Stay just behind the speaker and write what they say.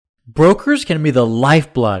Brokers can be the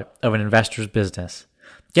lifeblood of an investor's business.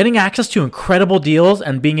 Getting access to incredible deals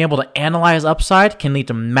and being able to analyze upside can lead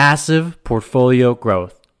to massive portfolio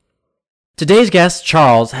growth. Today's guest,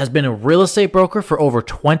 Charles, has been a real estate broker for over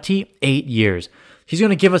 28 years. He's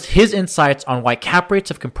going to give us his insights on why cap rates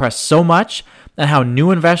have compressed so much and how new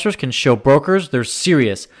investors can show brokers they're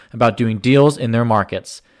serious about doing deals in their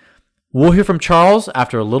markets. We'll hear from Charles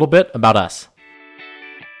after a little bit about us.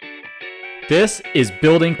 This is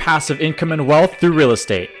Building Passive Income and Wealth Through Real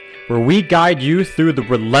Estate, where we guide you through the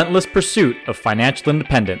relentless pursuit of financial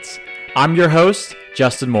independence. I'm your host,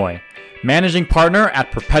 Justin Moy, managing partner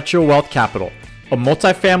at Perpetual Wealth Capital, a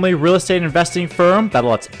multifamily real estate investing firm that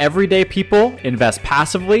lets everyday people invest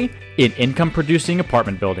passively in income-producing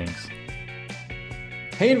apartment buildings.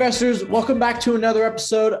 Hey investors, welcome back to another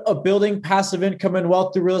episode of Building Passive Income and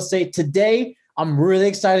Wealth Through Real Estate. Today, I'm really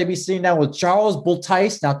excited to be sitting down with Charles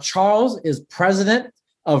Bulthuis. Now, Charles is president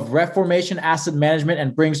of Reformation Asset Management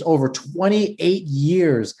and brings over 28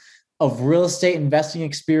 years of real estate investing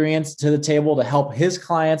experience to the table to help his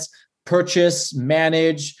clients purchase,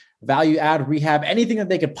 manage, value add, rehab, anything that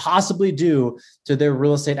they could possibly do to their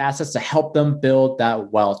real estate assets to help them build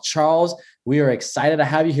that wealth. Charles, we are excited to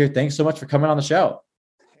have you here. Thanks so much for coming on the show.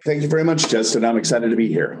 Thank you very much, Justin. I'm excited to be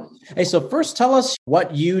here. Hey, so first tell us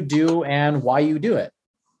what you do and why you do it.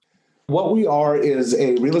 What we are is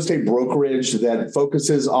a real estate brokerage that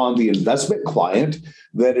focuses on the investment client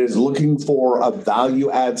that is looking for a value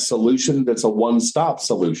add solution that's a one-stop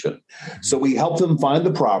solution. So we help them find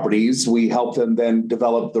the properties. We help them then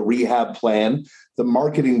develop the rehab plan, the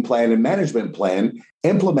marketing plan and management plan,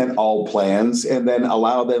 implement all plans, and then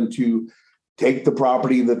allow them to take the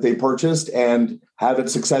property that they purchased and have it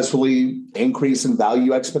successfully increase in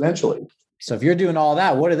value exponentially. So if you're doing all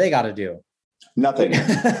that, what do they got to do? Nothing.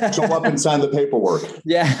 Show up and sign the paperwork.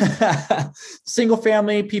 Yeah. Single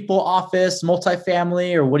family, people, office,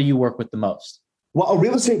 multifamily, or what do you work with the most? Well, a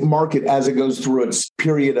real estate market, as it goes through its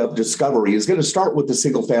period of discovery, is going to start with the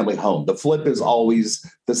single family home. The flip is always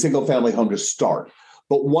the single family home to start.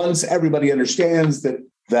 But once everybody understands that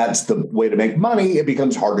that's the way to make money, it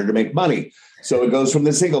becomes harder to make money. So it goes from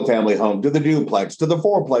the single family home to the duplex, to the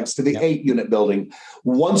fourplex, to the 8-unit building.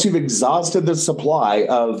 Once you've exhausted the supply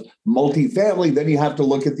of multifamily, then you have to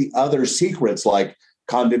look at the other secrets like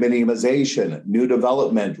condominiumization, new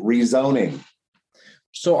development, rezoning.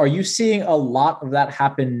 So are you seeing a lot of that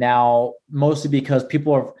happen now, mostly because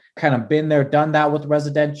people have kind of been there, done that with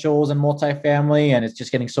residentials and multifamily, and it's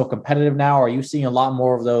just getting so competitive now? Are you seeing a lot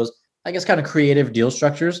more of those, I guess, kind of creative deal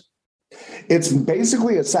structures? It's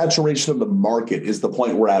basically a saturation of the market is the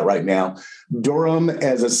point we're at right now. Durham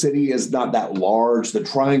as a city is not that large. The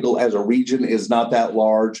Triangle as a region is not that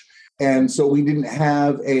large. And so we didn't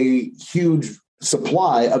have a huge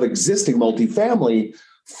supply of existing multifamily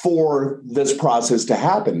for this process to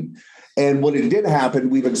happen. And when it did happen,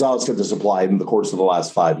 we've exhausted the supply in the course of the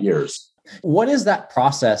last 5 years. What is that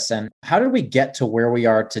process? And how did we get to where we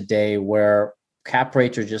are today, where cap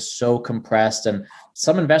rates are just so compressed and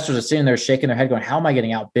some investors are sitting there shaking their head going, how am I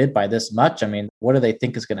getting outbid by this much? I mean, what do they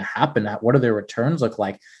think is going to happen? What do their returns look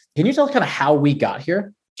like? Can you tell us kind of how we got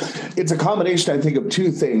here? It's a combination, I think, of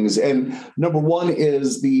two things. And number one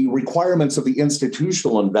is the requirements of the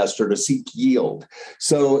institutional investor to seek yield.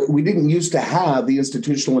 So we didn't used to have the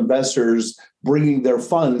institutional investors bringing their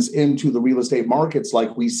funds into the real estate markets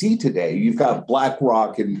like we see today. You've got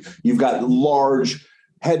BlackRock and you've got large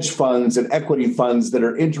hedge funds and equity funds that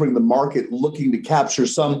are entering the market looking to capture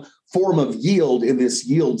some form of yield in this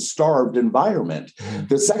yield-starved environment. Mm-hmm.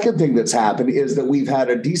 The second thing that's happened is that we've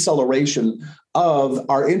had a deceleration of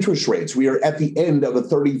our interest rates. We are at the end of a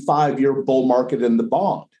 35-year bull market in the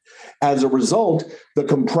bond. As a result, the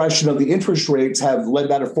compression of the interest rates have led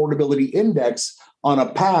that affordability index on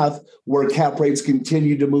a path where cap rates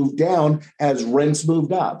continue to move down as rents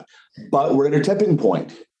moved up. But we're at a tipping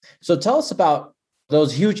point. So tell us about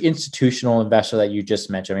those huge institutional investors that you just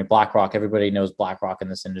mentioned. I mean, BlackRock, everybody knows BlackRock in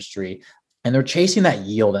this industry, and they're chasing that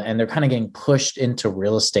yield and they're kind of getting pushed into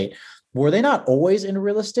real estate. Were they not always in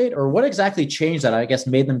real estate, or what exactly changed that, I guess,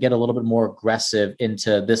 made them get a little bit more aggressive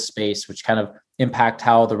into this space, which kind of impact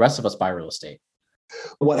how the rest of us buy real estate?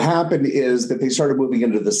 What happened is that they started moving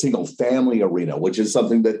into the single family arena, which is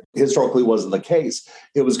something that historically wasn't the case.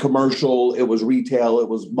 It was commercial, it was retail, it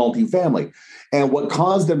was multifamily. And what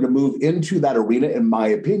caused them to move into that arena, in my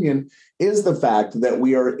opinion, is the fact that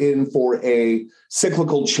we are in for a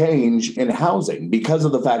cyclical change in housing because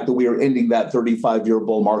of the fact that we are ending that 35-year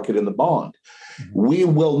bull market in the bond. We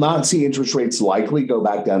will not see interest rates likely go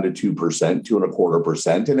back down to 2%,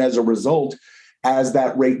 2.25%. And as a result, as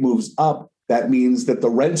that rate moves up, that means that the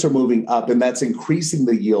rents are moving up, and that's increasing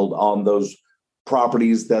the yield on those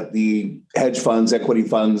properties that the hedge funds, equity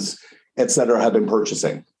funds, et cetera, have been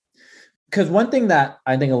purchasing. Because one thing that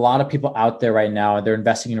I think a lot of people out there right now, they're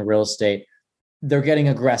investing in real estate, they're getting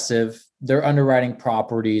aggressive. They're underwriting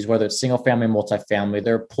properties, whether it's single family, multifamily,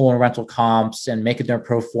 they're pulling rental comps and making their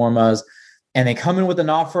pro formas. And they come in with an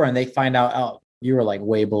offer and they find out, oh, you were like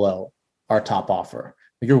way below our top offer.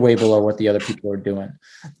 You're way below what the other people are doing.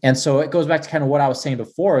 And so it goes back to kind of what I was saying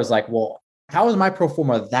before is like, well, how is my pro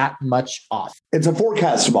forma that much off? It's a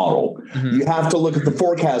forecast model. Mm-hmm. You have to look at the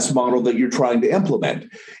forecast model that you're trying to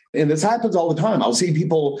implement. And this happens all the time. I'll see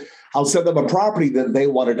people, I'll send them a property that they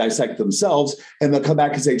want to dissect themselves, and they'll come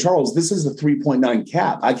back and say, Charles, this is a 3.9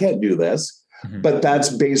 cap. I can't do this. Mm-hmm. But that's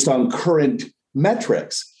based on current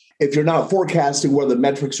metrics. If you're not forecasting where the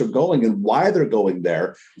metrics are going and why they're going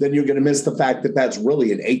there, then you're going to miss the fact that that's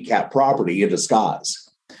really an 8 cap property in disguise.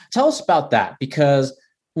 Tell us about that, because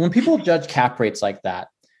when people judge cap rates like that,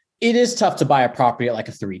 it is tough to buy a property at like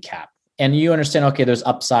a 3 cap. And you understand, okay, there's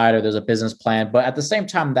upside or there's a business plan, but at the same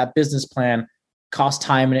time, that business plan costs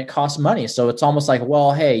time and it costs money. So it's almost like,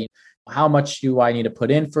 well, hey, how much do I need to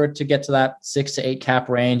put in for it to get to that 6 to 8 cap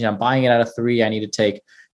range? I'm buying it at a 3. I need to take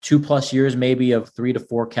 2+ years, maybe of 3 to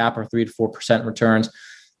 4 cap or 3 to 4% returns.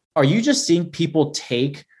 Are you just seeing people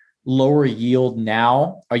take lower yield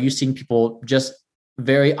now? Are you seeing people just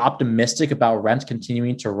very optimistic about rents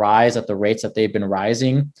continuing to rise at the rates that they've been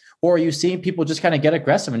rising? Or are you seeing people just kind of get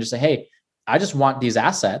aggressive and just say, hey, I just want these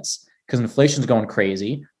assets because inflation's going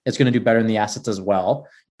crazy. It's going to do better in the assets as well.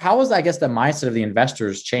 How has, I guess, the mindset of the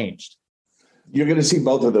investors changed? You're going to see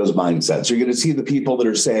both of those mindsets. You're going to see the people that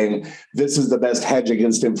are saying this is the best hedge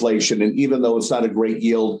against inflation. And even though it's not a great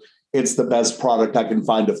yield, it's the best product I can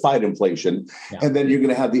find to fight inflation. Yeah. And then you're going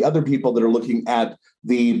to have the other people that are looking at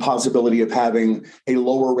the possibility of having a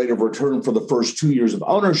lower rate of return for the first 2 years of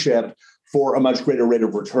ownership for a much greater rate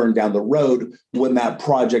of return down the road when that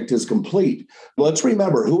project is complete. But let's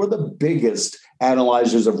remember, who are the biggest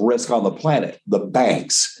analyzers of risk on the planet? The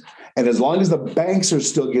banks. And as long as the banks are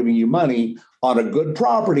still giving you money on a good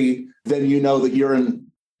property, then you know that you're in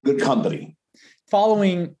good company.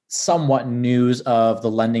 Following somewhat news of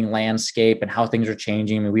the lending landscape and how things are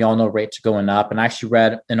changing, I mean, we all know rates are going up. And I actually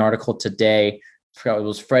read an article today, I forgot it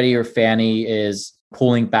was Freddie or Fannie is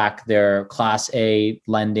pulling back their Class A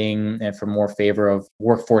lending and for more favor of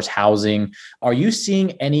workforce housing. Are you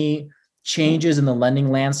seeing any changes in the lending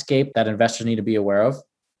landscape that investors need to be aware of?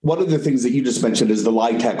 One of the things that you just mentioned is the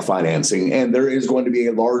LIHTC financing, and there is going to be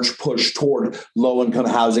a large push toward low-income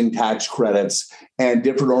housing tax credits and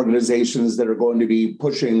different organizations that are going to be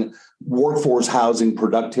pushing workforce housing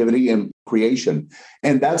productivity and creation.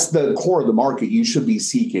 And that's the core of the market you should be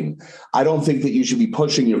seeking. I don't think that you should be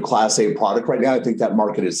pushing your Class A product right now. I think that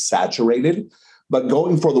market is saturated, but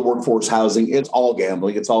going for the workforce housing, it's all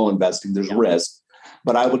gambling, it's all investing, there's risk,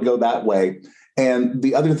 but I would go that way. And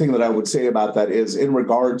the other thing that I would say about that is in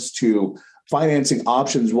regards to financing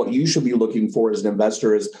options, what you should be looking for as an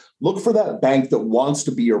investor is look for that bank that wants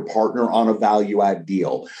to be your partner on a value add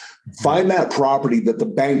deal. Find that property that the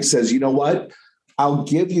bank says, you know what, I'll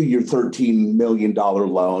give you your $13 million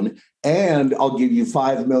loan and I'll give you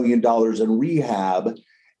 $5 million in rehab.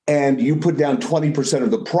 And you put down 20% of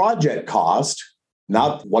the project cost,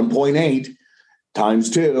 not 1.8 times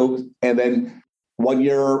 2, and then 1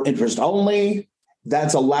 year interest only.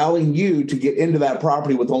 That's allowing you to get into that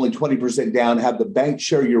property with only 20% down, have the bank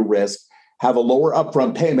share your risk, have a lower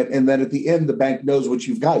upfront payment. And then at the end, the bank knows what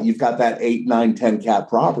you've got. You've got that 8, 9, 10 cap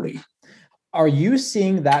property. Are you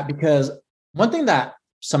seeing that? Because one thing that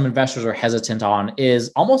some investors are hesitant on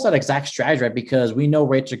is almost that exact strategy, right? Because we know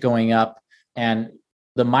rates are going up and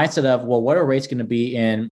the mindset of, well, what are rates going to be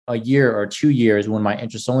in a year or 2 years when my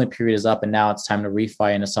interest only period is up and now it's time to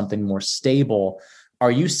refi into something more stable? Are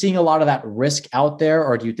you seeing a lot of that risk out there,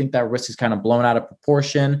 or do you think that risk is kind of blown out of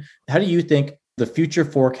proportion? How do you think the future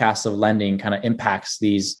forecasts of lending kind of impacts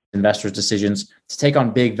these investors' decisions to take on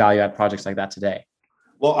big value add projects like that today?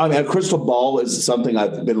 Well, I mean, a crystal ball is something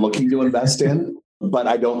I've been looking to invest in, but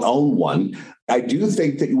I don't own one. I do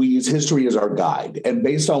think that we use history as our guide. And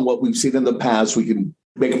based on what we've seen in the past, we can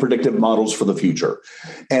make predictive models for the future.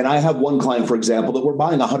 And I have one client, for example, that we're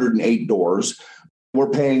buying 108 doors. We're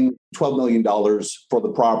paying $12 million for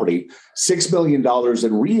the property, $6 million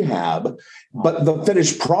in rehab, but the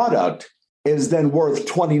finished product is then worth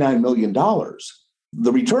 $29 million.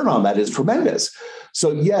 The return on that is tremendous.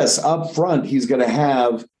 So yes, up front, he's going to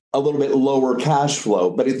have a little bit lower cash flow,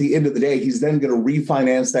 but at the end of the day, he's then going to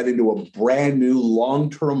refinance that into a brand new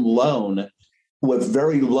long-term loan with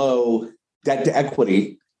very low debt to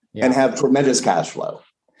equity and have tremendous cash flow.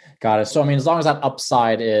 Got it. So, I mean, as long as that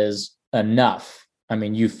upside is enough, I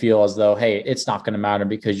mean, you feel as though, hey, it's not going to matter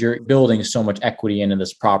because you're building so much equity into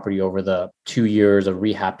this property over the 2 years of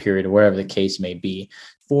rehab period or whatever the case may be.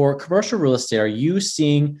 For commercial real estate, are you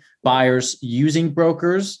seeing buyers using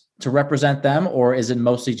brokers to represent them, or is it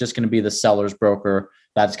mostly just going to be the seller's broker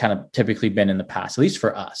that's kind of typically been in the past, at least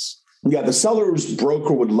for us? Yeah, the seller's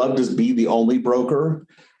broker would love to be the only broker.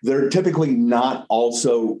 They're typically not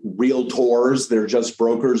also realtors. They're just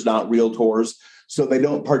brokers, not realtors. So they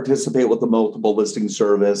don't participate with the multiple listing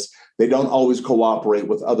service. They don't always cooperate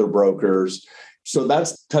with other brokers. So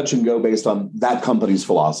that's touch and go based on that company's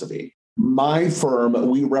philosophy. My firm,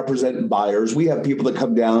 we represent buyers. We have people that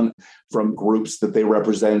come down from groups that they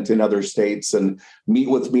represent in other states and meet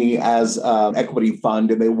with me as an equity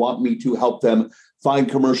fund, and they want me to help them find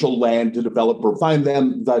commercial land to develop or find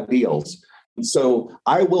them the deals. So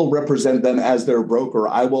I will represent them as their broker.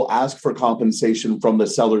 I will ask for compensation from the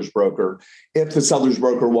seller's broker. If the seller's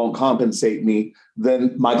broker won't compensate me,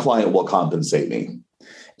 then my client will compensate me.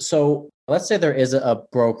 So let's say there is a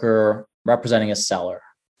broker representing a seller,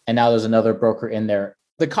 and now there's another broker in there.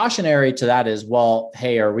 The cautionary to that is, well,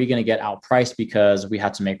 hey, are we going to get outpriced because we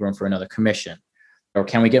had to make room for another commission? Or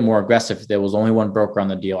can we get more aggressive if there was only one broker on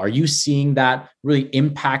the deal? Are you seeing that really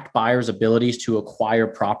impact buyers' abilities to acquire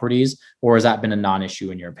properties, or has that been a non-issue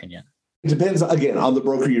in your opinion? It depends, again, on the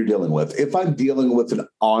broker you're dealing with. If I'm dealing with an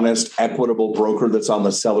honest, equitable broker that's on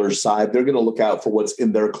the seller's side, they're going to look out for what's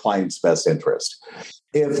in their client's best interest.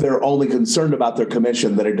 If they're only concerned about their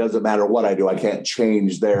commission, then it doesn't matter what I do. I can't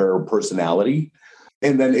change their personality.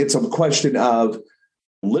 And then it's a question of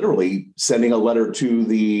literally sending a letter to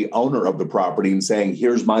the owner of the property and saying,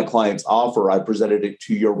 here's my client's offer. I presented it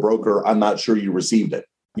to your broker. I'm not sure you received it.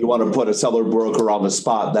 You want to put a seller broker on the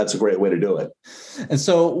spot. That's a great way to do it. And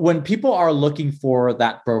so when people are looking for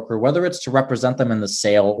that broker, whether it's to represent them in the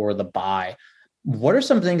sale or the buy, what are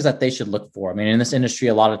some things that they should look for? I mean, in this industry,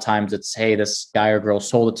 a lot of times it's, hey, this guy or girl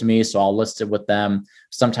sold it to me, so I'll list it with them.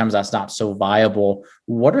 Sometimes that's not so viable.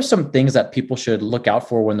 What are some things that people should look out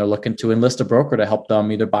for when they're looking to enlist a broker to help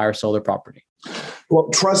them either buy or sell their property? Well,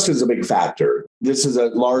 trust is a big factor. This is a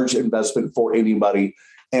large investment for anybody,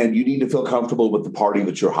 and you need to feel comfortable with the party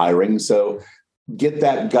that you're hiring. So get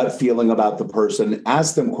that gut feeling about the person,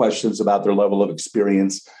 ask them questions about their level of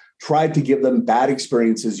experience. Try to give them bad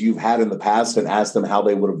experiences you've had in the past and ask them how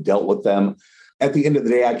they would have dealt with them. At the end of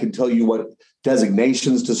the day, I can tell you what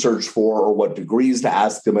designations to search for or what degrees to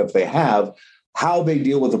ask them if they have. How they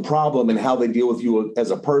deal with a problem and how they deal with you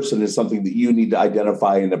as a person is something that you need to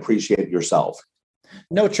identify and appreciate yourself.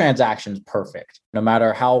 No transaction's perfect. No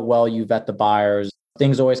matter how well you vet the buyers,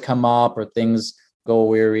 things always come up or things go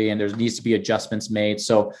weary and there needs to be adjustments made.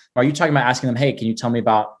 So are you talking about asking them, hey, can you tell me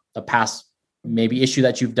about a past maybe issue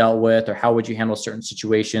that you've dealt with, or how would you handle certain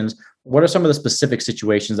situations? What are some of the specific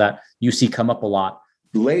situations that you see come up a lot?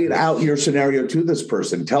 Lay out your scenario to this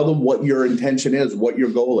person. Tell them what your intention is, what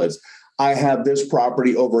your goal is. I have this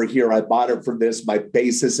property over here. I bought it for this. My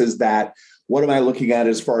basis is that. What am I looking at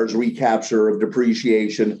as far as recapture of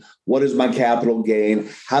depreciation? What is my capital gain?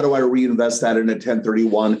 How do I reinvest that in a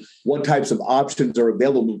 1031? What types of options are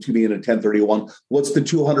available to me in a 1031? What's the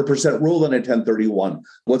 200% rule in a 1031?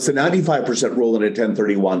 What's the 95% rule in a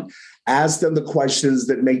 1031? Ask them the questions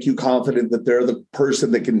that make you confident that they're the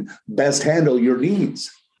person that can best handle your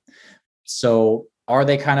needs. So are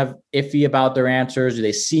they kind of iffy about their answers? Do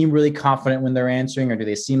they seem really confident when they're answering, or do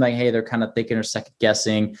they seem like, hey, they're kind of thinking or second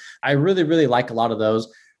guessing? I really, really like a lot of those.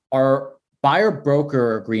 Are buyer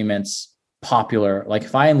broker agreements popular? Like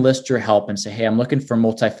if I enlist your help and say, hey, I'm looking for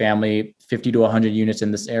multifamily, 50 to 100 units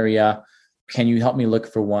in this area. Can you help me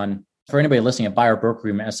look for one? For anybody listening, a buyer broker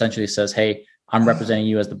agreement essentially says, hey, I'm representing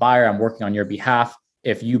you as the buyer. I'm working on your behalf.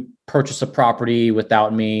 If you purchase a property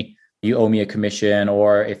without me, you owe me a commission,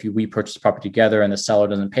 or if we purchase property together and the seller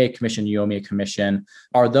doesn't pay a commission, you owe me a commission.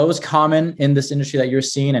 Are those common in this industry that you're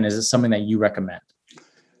seeing? And is it something that you recommend?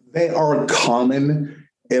 They are common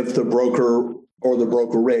if the broker or the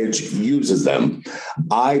brokerage uses them.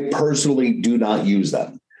 I personally do not use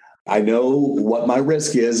them. I know what my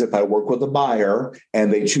risk is if I work with a buyer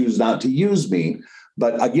and they choose not to use me.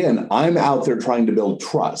 But again, I'm out there trying to build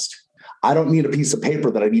trust. I don't need a piece of paper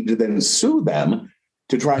that I need to then sue them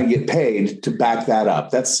to try and get paid to back that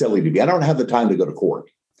up. That's silly to me. I don't have the time to go to court.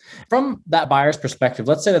 From that buyer's perspective,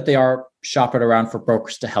 let's say that they are shopping around for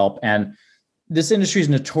brokers to help. And this industry is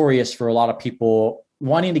notorious for a lot of people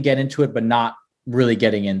wanting to get into it, but not really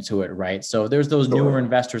getting into it, right? So there's those newer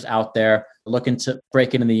investors out there looking to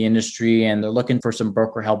break into the industry, and they're looking for some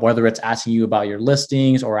broker help, whether it's asking you about your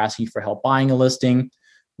listings or asking for help buying a listing.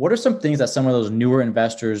 What are some things that some of those newer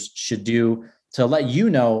investors should do to let you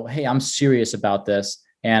know, hey, I'm serious about this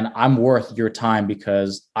and I'm worth your time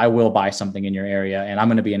because I will buy something in your area and I'm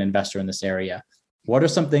going to be an investor in this area? What are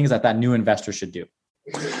some things that new investor should do?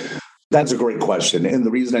 That's a great question. And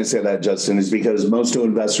the reason I say that, Justin, is because most new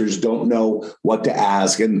investors don't know what to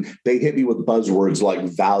ask. And they hit me with buzzwords like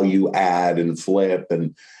value add and flip.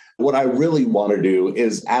 And what I really want to do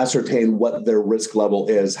is ascertain what their risk level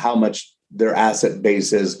is, how much their asset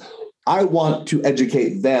base is. I want to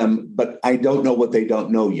educate them, but I don't know what they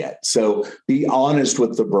don't know yet. So be honest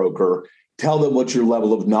with the broker, tell them what your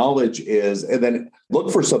level of knowledge is, and then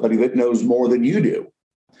look for somebody that knows more than you do.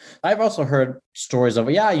 I've also heard stories of,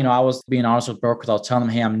 I was being honest with brokers. I'll tell them,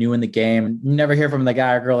 hey, I'm new in the game. You never hear from the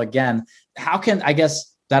guy or girl again. How can,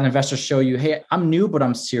 that investor show you, hey, I'm new, but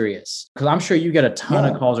I'm serious? Because I'm sure you get a ton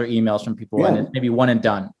of calls or emails from people and it's maybe one and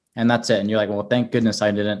done, and that's it. And you're like, well, thank goodness I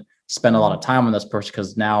didn't spend a lot of time on this person,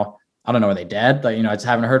 because now I don't know, are they dead? I just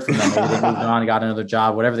haven't heard from them. Maybe they moved on, got another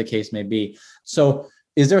job, whatever the case may be. So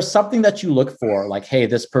is there something that you look for? Like, hey,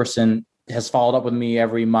 this person has followed up with me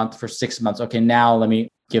every month for 6 months. Okay, now let me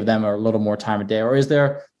give them a little more time a day. Or is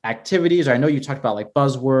there activities? Or I know you talked about like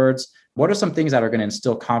buzzwords. What are some things that are going to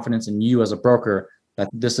instill confidence in you as a broker that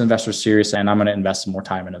this investor is serious and I'm going to invest some more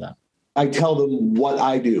time into them? I tell them what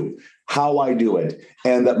I do, how I do it,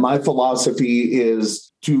 and that my philosophy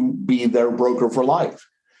is to be their broker for life.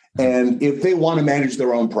 And if they want to manage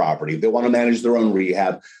their own property, they want to manage their own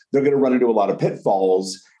rehab, they're going to run into a lot of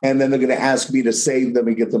pitfalls, and then they're going to ask me to save them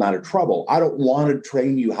and get them out of trouble. I don't want to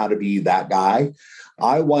train you how to be that guy.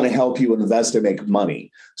 I want to help you invest and make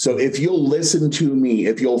money. So if you'll listen to me,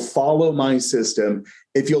 if you'll follow my system,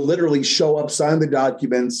 if you'll literally show up, sign the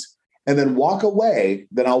documents, and then walk away,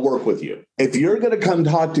 then I'll work with you. If you're going to come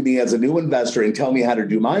talk to me as a new investor and tell me how to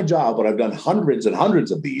do my job when I've done hundreds and hundreds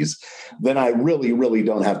of these, then I really, really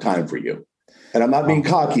don't have time for you. And I'm not being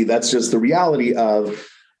cocky. That's just the reality of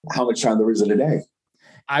how much time there is in a day.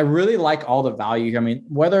 I really like all the value. I mean,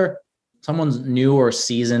 whether someone's new or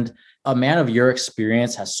seasoned, a man of your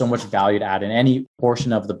experience has so much value to add in any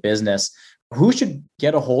portion of the business. Who should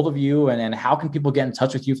get a hold of you, and how can people get in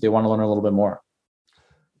touch with you if they want to learn a little bit more?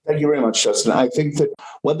 Thank you very much, Justin. I think that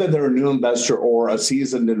whether they're a new investor or a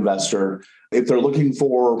seasoned investor, if they're looking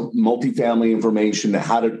for multifamily information,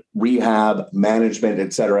 how to rehab, management,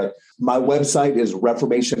 et cetera, my website is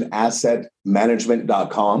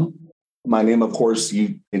reformationassetmanagement.com. My name, of course,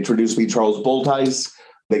 you introduced me, Charles Bulthuis.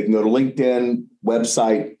 They can go to LinkedIn,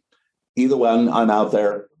 website, either one, I'm out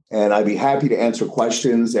there. And I'd be happy to answer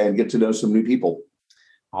questions and get to know some new people.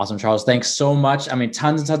 Awesome, Charles. Thanks so much. I mean,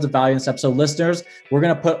 tons and tons of value in this episode. Listeners, we're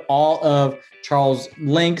going to put all of Charles'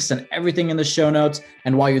 links and everything in the show notes.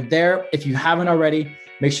 And while you're there, if you haven't already,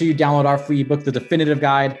 make sure you download our free ebook, The Definitive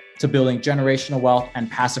Guide to Building Generational Wealth and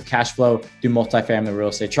Passive Cash Flow through Multifamily Real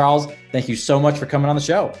Estate. Charles, thank you so much for coming on the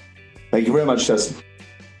show. Thank you very much, Justin.